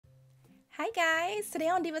Hi guys, today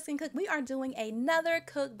on Divas Can Cook we are doing another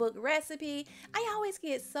cookbook recipe. I always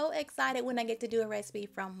get so excited when I get to do a recipe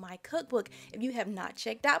from my cookbook. If you have not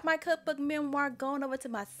checked out my cookbook memoir, go on over to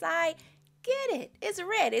my site, get it. It's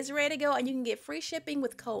ready to go, and you can get free shipping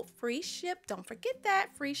with code FREESHIP. Don't forget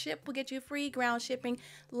that free ship will get you free ground shipping.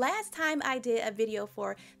 Last time I did a video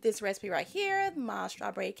for this recipe right here, my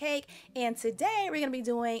strawberry cake, and today we're gonna be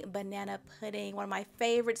doing banana pudding, one of my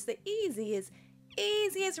favorites, the easiest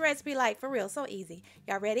recipe, like for real, so easy.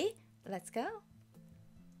 Y'all ready? Let's go.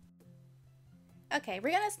 Okay,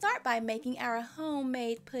 we're gonna start by making our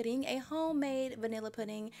homemade pudding, a homemade vanilla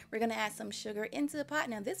pudding. We're gonna add some sugar into the pot.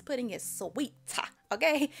 Now this pudding is sweet,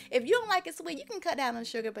 okay? If you don't like it sweet, you can cut down on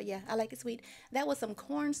sugar, but yeah, I like it sweet. That was some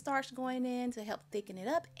cornstarch going in to help thicken it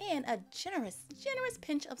up, and a generous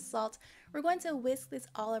pinch of salt. We're going to whisk this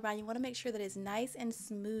all around. You want to make sure that it's nice and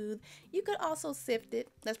smooth. You could also sift it.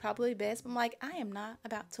 That's probably best. But I'm like, I am not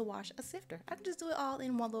about to wash a sifter. I can just do it all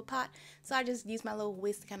in one little pot. So I just use my little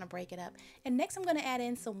whisk to kind of break it up. And next I'm going to add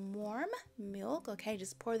in some warm milk. Okay,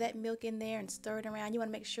 just pour that milk in there and stir it around. You want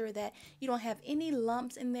to make sure that you don't have any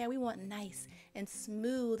lumps in there. We want nice and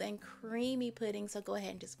smooth and creamy pudding. So go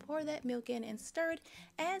ahead and just pour that milk in and stir it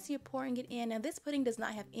as you're pouring it in. Now this pudding does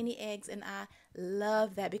not have any eggs, and I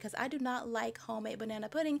love that because I do not like homemade banana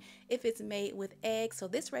pudding if it's made with eggs. So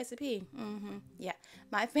this recipe, yeah,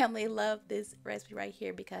 my family loved this recipe right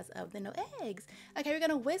here because of the no eggs. Okay, we're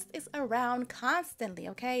gonna whisk this around constantly.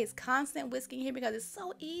 Okay, it's constant whisking here because it's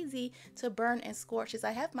so easy to burn and scorch. As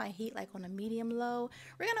I have my heat like on a medium low,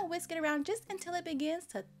 we're gonna whisk it around just until it begins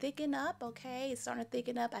to thicken up. Okay, it's starting to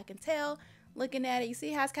thicken up, I can tell. Looking at it, you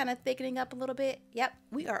see how it's kind of thickening up a little bit? Yep,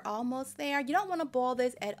 we are almost there. You don't want to boil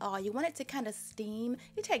this at all. You want it to kind of steam.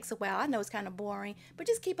 It takes a while. I know it's kind of boring, but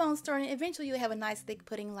just keep on stirring. Eventually, you'll have a nice thick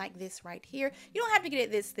pudding like this right here. You don't have to get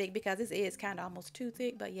it this thick because this is kind of almost too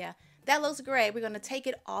thick, but yeah, that looks great. We're going to take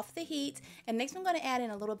it off the heat, and next I'm going to add in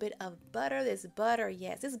a little bit of butter. This butter,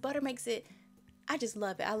 yes, this butter makes it, I just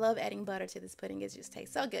love it. I love adding butter to this pudding. It just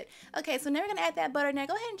tastes so good. Okay, so now we're going to add that butter. Now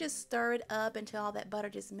go ahead and just stir it up until all that butter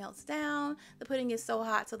just melts down. The pudding is so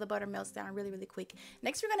hot, so the butter melts down really, really quick.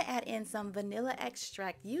 Next, we're going to add in some vanilla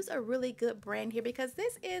extract. Use a really good brand here because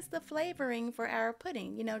this is the flavoring for our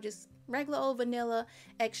pudding. You know, just regular old vanilla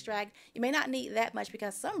extract. You may not need that much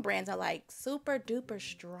because some brands are like super duper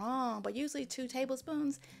strong, but usually 2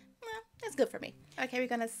 tablespoons. Well, that's good for me. Okay, we're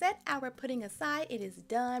gonna set our pudding aside. It is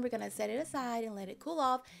done. We're gonna set it aside and let it cool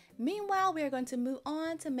off. Meanwhile, we are going to move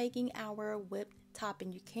on to making our whipped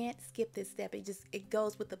topping. You can't skip this step. It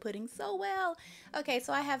goes with the pudding so well. Okay,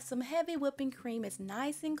 so I have some heavy whipping cream. It's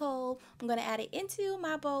nice and cold. I'm gonna add it into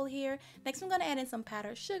my bowl here. Next, I'm gonna add in some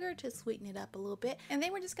powdered sugar to sweeten it up a little bit. And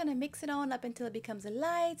then we're just gonna mix it on up until it becomes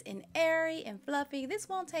light and airy and fluffy. This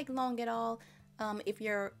won't take long at all. If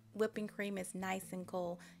your whipping cream is nice and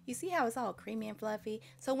cold. You see how it's all creamy and fluffy?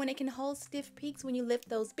 So when it can hold stiff peaks when you lift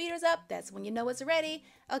those beaters up, that's when you know it's ready.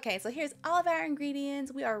 Okay, so here's all of our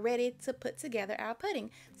ingredients. We are ready to put together our pudding.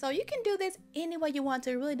 So you can do this any way you want to.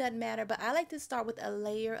 It really doesn't matter, but I like to start with a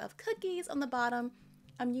layer of cookies on the bottom.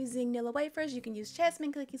 I'm using Nilla wafers. You can use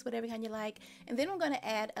jasmine cookies, whatever kind you like. And then we're going to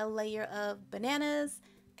add a layer of bananas.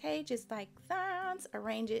 Okay, just like that,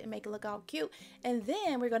 arrange it and make it look all cute. And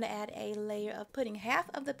then we're going to add a layer of pudding, half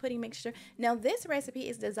of the pudding mixture. Now this recipe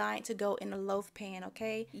is designed to go in a loaf pan,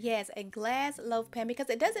 okay? Yes, a glass loaf pan, because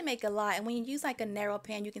it doesn't make a lot. And when you use like a narrow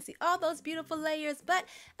pan, you can see all those beautiful layers. But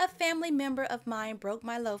a family member of mine broke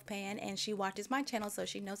my loaf pan, and she watches my channel, so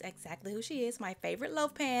she knows exactly who she is. My favorite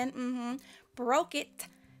loaf pan, broke it.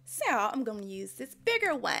 So I'm going to use this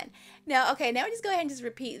bigger one. Now, okay, now just go ahead and just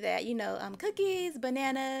repeat that. You know, cookies,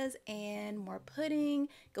 bananas, and more pudding.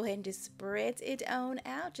 Go ahead and just spread it on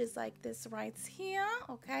out just like this right here.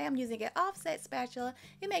 Okay, I'm using an offset spatula.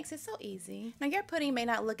 It makes it so easy. Now, your pudding may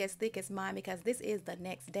not look as thick as mine because this is the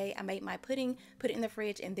next day. I made my pudding, put it in the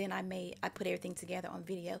fridge, and then I put everything together on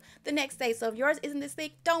video the next day. So if yours isn't this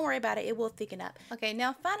thick, don't worry about it. It will thicken up. Okay,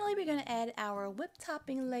 now finally we're going to add our whipped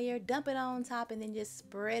topping layer, dump it on top, and then just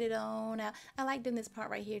spread it on out. I like doing this part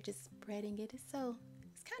right here, just spreading it. It's kind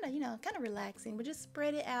of, you know, kind of relaxing, but just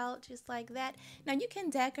spread it out just like that. Now you can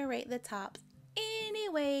decorate the tops any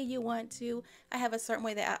way you want to. I have a certain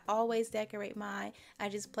way that I always decorate mine. I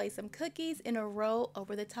just place some cookies in a row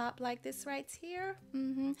over the top like this right here.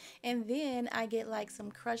 And then I get like some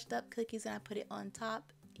crushed up cookies and I put it on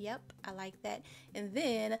top. Yep, I like that. And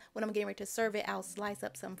then when I'm getting ready to serve it, I'll slice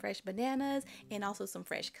up some fresh bananas and also some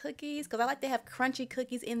fresh cookies because I like to have crunchy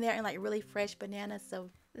cookies in there and like really fresh bananas. So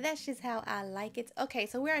That's just how I like it. Okay,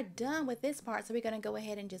 so we're done with this part. So we're going to go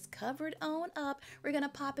ahead and just cover it on up. We're going to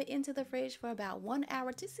pop it into the fridge for about 1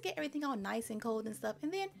 hour just to get everything all nice and cold and stuff.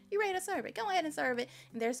 And then you're ready to serve it. Go ahead and serve it.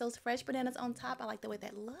 And there's those fresh bananas on top. I like the way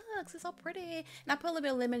that looks. It's so pretty. And I put a little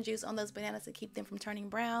bit of lemon juice on those bananas to keep them from turning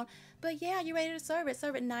brown. But yeah, you're ready to serve it.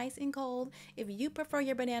 Serve it nice and cold. If you prefer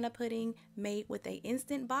your banana pudding made with a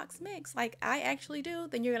instant box mix, like I actually do,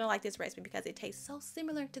 then you're going to like this recipe because it tastes so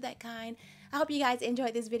similar to that kind. I hope you guys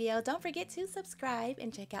enjoyed this video. Don't forget to subscribe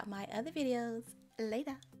and check out my other videos.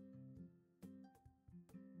 Later.